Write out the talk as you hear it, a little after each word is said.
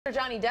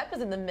Johnny Depp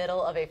is in the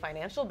middle of a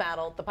financial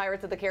battle. The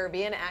Pirates of the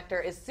Caribbean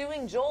actor is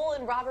suing Joel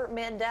and Robert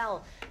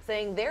Mandel,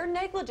 saying their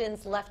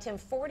negligence left him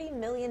 $40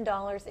 million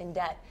in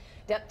debt.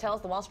 Depp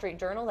tells the Wall Street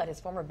Journal that his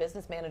former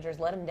business managers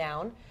let him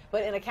down.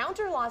 But in a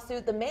counter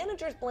lawsuit, the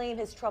managers blame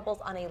his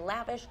troubles on a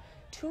lavish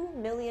 $2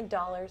 million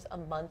a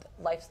month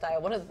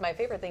lifestyle. One of my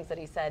favorite things that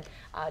he said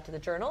to the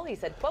Journal, he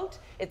said, quote,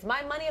 "It's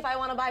my money if I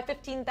want to buy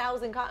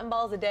 15,000 cotton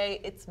balls a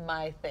day. It's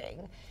my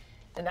thing."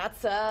 And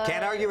that's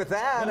can't argue with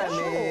that. No.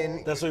 I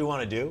mean, that's what you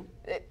want to do.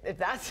 If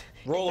that's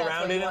roll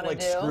around in it like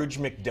do. Scrooge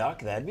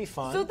McDuck, that'd be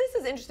fun. So this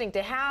is interesting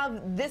to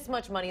have this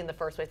much money in the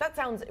first place. That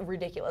sounds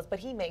ridiculous, but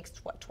he makes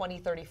what, 20,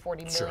 30,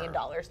 40 million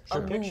dollars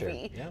a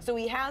movie. Yeah. So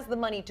he has the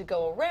money to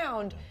go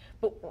around.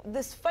 But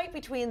this fight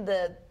between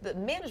the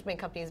management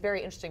company is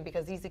very interesting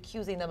because he's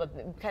accusing them of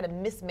kind of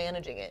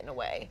mismanaging it in a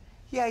way.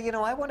 yeah, you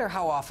know, I wonder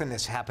how often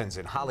this happens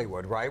in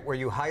Hollywood, right? Where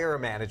you hire a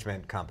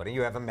management company,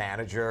 you have a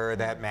manager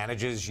that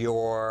manages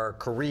your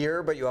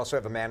career, but you also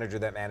have a manager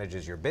that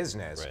manages your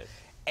business. Right.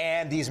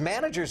 And these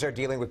managers are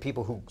dealing with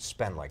people who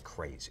spend like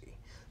crazy.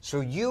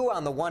 So you,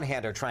 on the one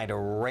hand, are trying to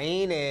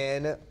rein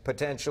in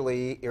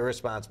potentially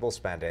irresponsible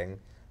spending,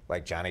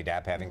 like Johnny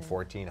Depp having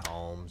 14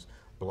 homes,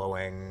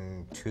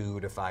 blowing $2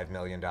 to $5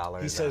 million.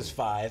 He says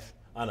 5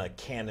 on a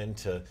cannon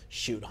to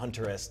shoot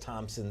Hunter S.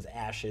 Thompson's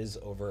ashes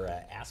over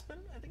Aspen,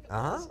 I think it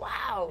was.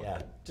 Wow.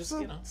 Yeah, just,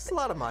 you know. It's a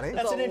lot of money.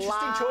 That's an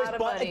interesting choice, but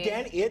money.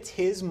 again, it's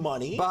his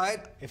money.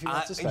 But if he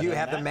wants to spend you it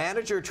have on the that.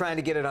 manager trying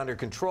to get it under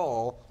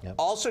control,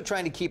 also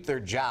trying to keep their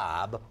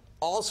job,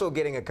 also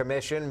getting a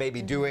commission,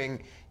 maybe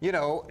doing, you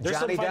know, There's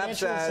Johnny some Depp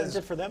financial says,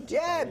 incentive for them to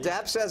yeah, probably.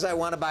 Depp says, I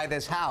want to buy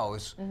this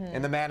house.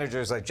 And the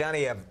manager's like,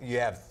 Johnny, you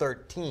have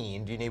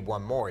 13. Do you need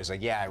one more? He's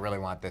like, yeah, I really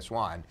want this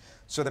one.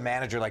 So the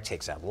manager like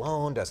takes out a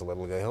loan, does a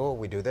little, oh,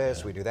 we do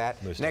this, we do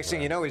that. Next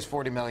thing you know, he's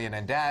 $40 million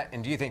in debt.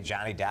 And do you think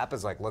Johnny Depp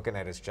is like looking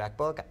at his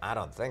checkbook? I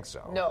don't think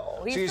so. No.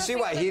 So you see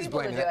why he's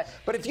blaming that.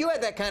 But if you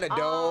had that kind of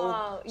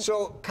dough,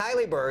 so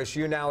Kylie Bearse,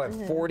 you now have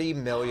 $40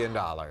 million.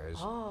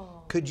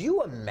 Could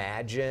you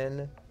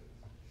imagine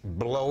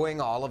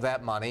blowing all of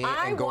that money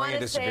and going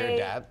into severe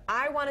debt?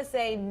 I want to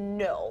say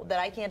no, that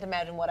I can't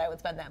imagine what I would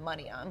spend that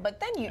money on. But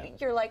then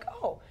you're like,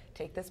 oh,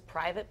 take this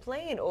private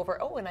plane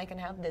over, oh, and I can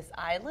have this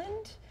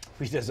island.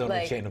 He does own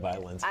a chain of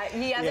islands.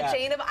 He has a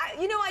chain of,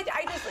 you know,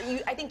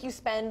 I think you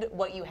spend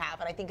what you have,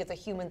 and I think it's a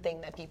human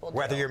thing that people do.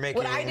 Whether you're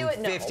making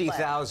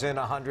 50,000,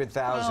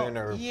 100,000,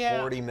 or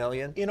 40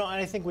 million. You know, and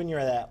I think when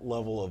you're at that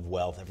level of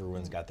wealth,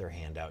 everyone's got their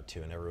hand out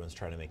too, and everyone's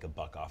trying to make a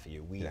buck off of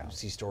you. We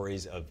see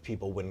stories of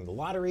people winning the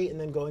lottery and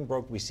then going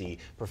broke. We see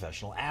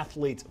professional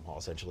athletes, well,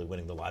 essentially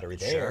winning the lottery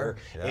there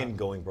and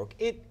going broke.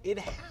 It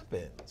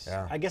happens.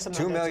 Yeah. I guess I'm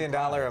not $2 million a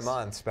surprised.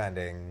 month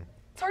spending.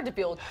 It's hard to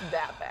feel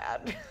that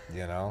bad.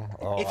 You know?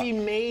 If he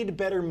made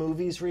better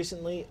movies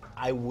recently,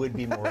 I would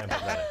be more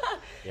empathetic.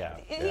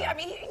 I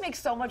mean, he makes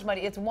so much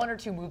money. It's 1 or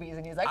 2 movies,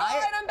 and he's like, all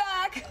right, I'm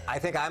back. I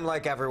think I'm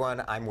like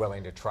everyone. I'm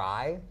willing to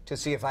try to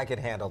see if I can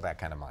handle that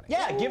kind of money.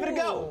 Yeah, give it a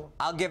go.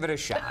 I'll give it a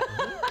shot.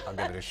 I'll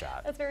give it a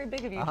shot. That's very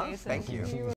big of you, Jason. Thank you.